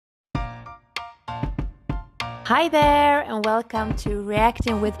Hi there and welcome to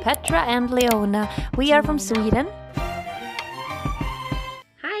Reacting with Petra and Leona. We are from Sweden.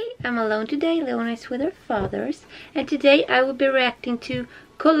 Hi, I'm alone today. Leona is with her fathers. And today I will be reacting to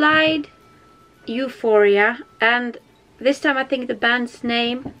Collide, Euphoria. And this time I think the band's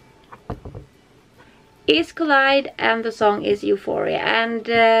name is Collide and the song is Euphoria. And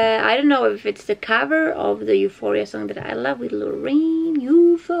I don't know if it's the cover of the Euphoria song that I love with Lorraine.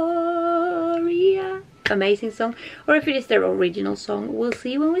 Euphoria. Amazing song, or if it is their original song. We'll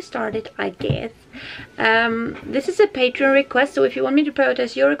see when we start it, I guess. This is a Patreon request, so if you want me to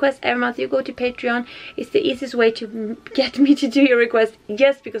prioritize your request every month, you go to Patreon. It's the easiest way to get me to do your request,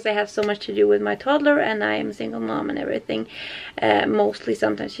 just because I have so much to do with my toddler and I am a single mom and everything. Mostly,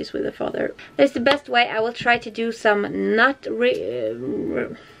 sometimes she's with her father. That's the best way. I will try to do some not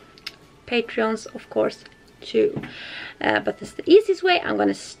Patreons, of course, too. But this is the easiest way. I'm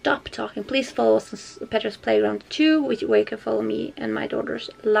gonna stop talking. Please follow us on Petra's Playground 2, which way you can follow me and my daughter's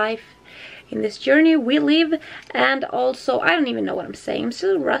life in this journey we live. And also, I don't even know what I'm saying. I'm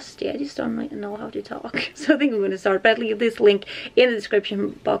so rusty. I just don't know how to talk. So I think I'm gonna start. But I'll leave this link in the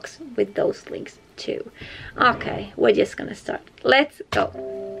description box with those links too. Okay, we're just gonna start. Let's go.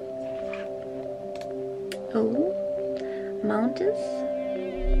 Oh, mountains.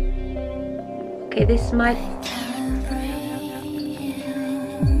 Okay, this is my...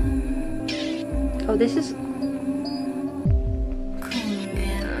 Oh, this is...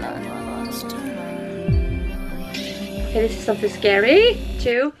 Okay, this is something scary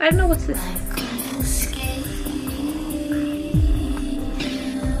too. I don't know what's this.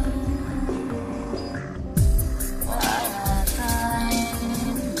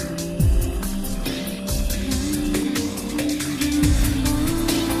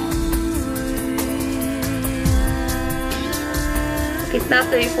 It's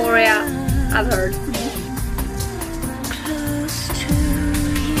not the Euphoria I've heard.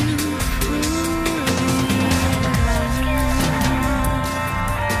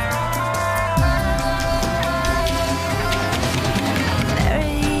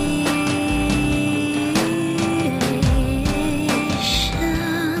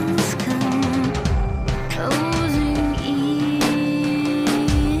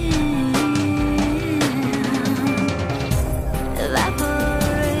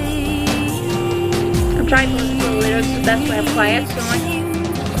 Trying to listen to the lyrics, so that's why I'm quiet so much.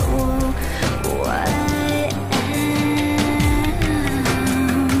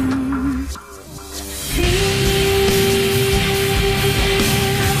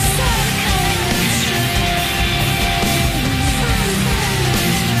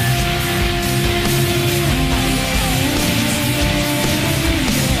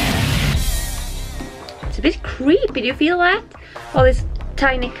 It's a bit creepy, do you feel that? All these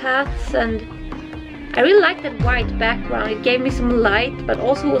tiny cats, and I really like that white background. It gave me some light, but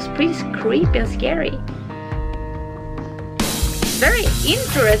also was pretty creepy and scary. Very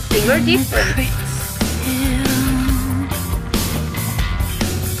interesting, very different.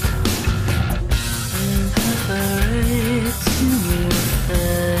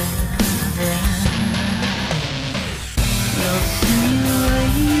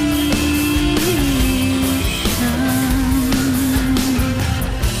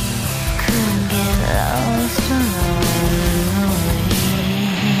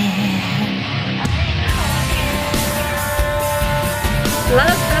 A lot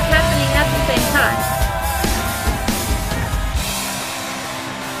of stuff happening at the same time.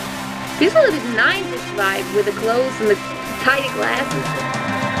 Feels a little bit 90s vibe with the clothes and the tiny glasses,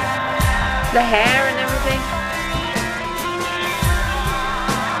 the hair and everything.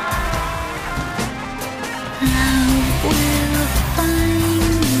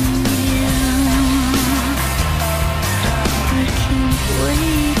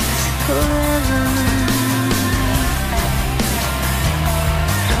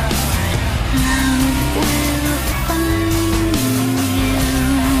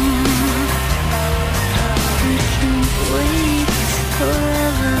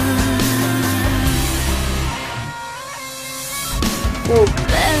 Oh.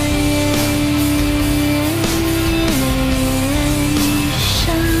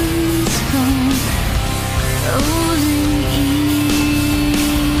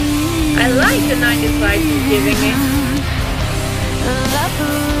 I like the 90s vibe he's giving me.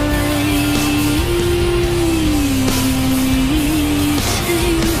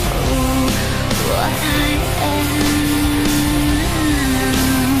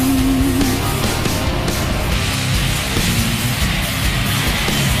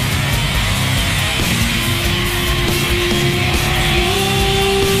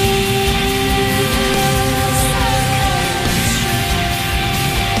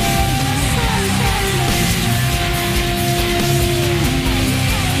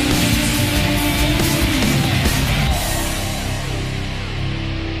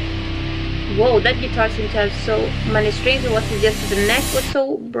 Whoa, that guitar seemed to have so many strings. It wasn't just the neck was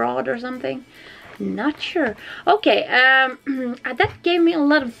so broad or something. Not sure. Okay, that gave me a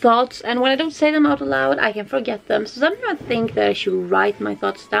lot of thoughts, and when I don't say them out loud I can forget them. So sometimes I think that I should write my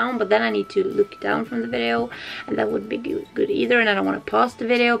thoughts down, but then I need to look down from the video, and that wouldn't be good either. And I don't want to pause the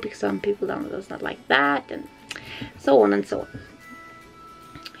video because some people does not like that, and so on and so on.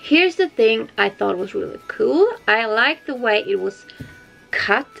 Here's the thing I thought was really cool. I like the way it was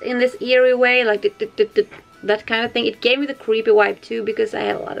cut in this eerie way, like that kind of thing. It gave me the creepy vibe too, because I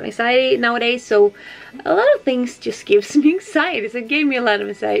have a lot of anxiety nowadays, so a lot of things just gives me anxiety. So it gave me a lot of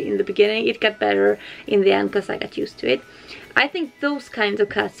anxiety in the beginning. It got better in the end because I got used to it. I think those kinds of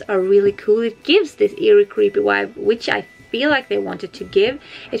cuts are really cool. It gives this eerie creepy vibe, which I feel like they wanted to give.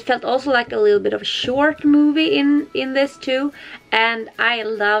 It felt also like a little bit of a short movie in this too, and I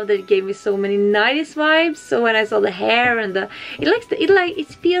love that it gave me so many 90s vibes. So when I saw the hair and it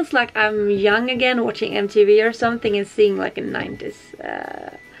feels like I'm young again watching MTV or something and seeing like a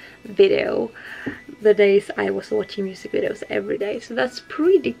 90s video, the days I was watching music videos every day. So that's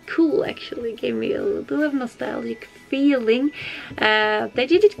pretty cool actually. It gave me a little bit of nostalgic feeling. They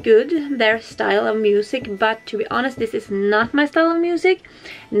did it good, their style of music, but to be honest, this is not my style of music.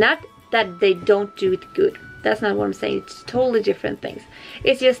 Not that they don't do it good, that's not what I'm saying. It's totally different things.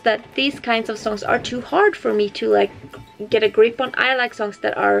 It's just that these kinds of songs are too hard for me to like get a grip on. I like songs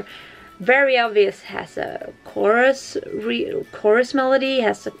that are very obvious, has a chorus melody,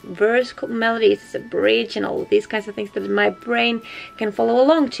 has a verse melody, it's a bridge, and all these kinds of things that my brain can follow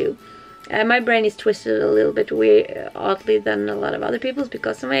along to. My brain is twisted a little bit oddly than a lot of other people's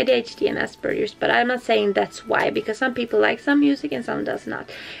because of my ADHD and Asperger's, but I'm not saying that's why, because some people like some music and some does not.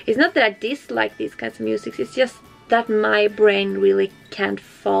 It's not that I dislike these kinds of music, it's just that my brain really can't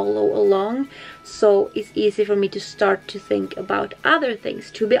follow along, so it's easy for me to start to think about other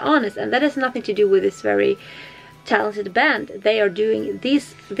things, to be honest. And that has nothing to do with this very talented band. They are doing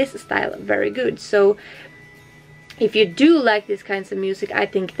this style very good. So if you do like these kinds of music, I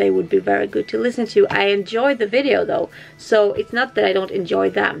think they would be very good to listen to. I enjoyed the video though, so it's not that I don't enjoy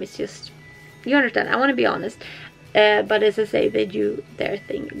them, it's just, you understand, I want to be honest. But as I say, they do their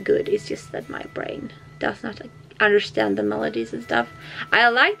thing good. It's just that my brain does not understand the melodies and stuff. I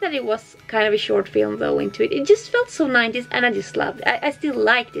like that it was kind of a short film though into it. It just felt so 90s, and I just loved it. I still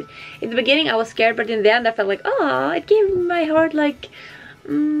liked it. In the beginning I was scared, but in the end I felt like, oh, it gave my heart like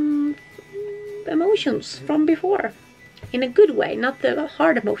emotions from before. In a good way, not the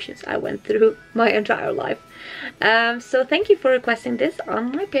hard emotions I went through my entire life. So thank you for requesting this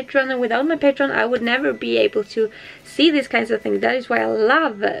on my Patreon, and without my Patreon I would never be able to see these kinds of things. That is why I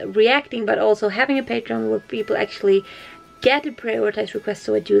love reacting, but also having a Patreon where people actually get to prioritize requests,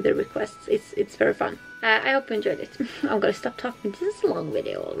 so I do the requests. It's very fun. I hope you enjoyed it. I'm gonna stop talking. This is a long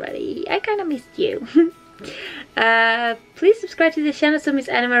video already. I kind of missed you. Please subscribe to the channel to miss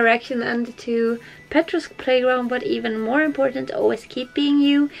any of my reaction, and to Petra's Playground. But even more important, always keep being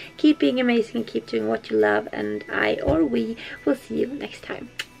you, keep being amazing, and keep doing what you love, and I or we will see you next time.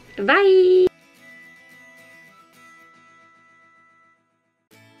 Bye!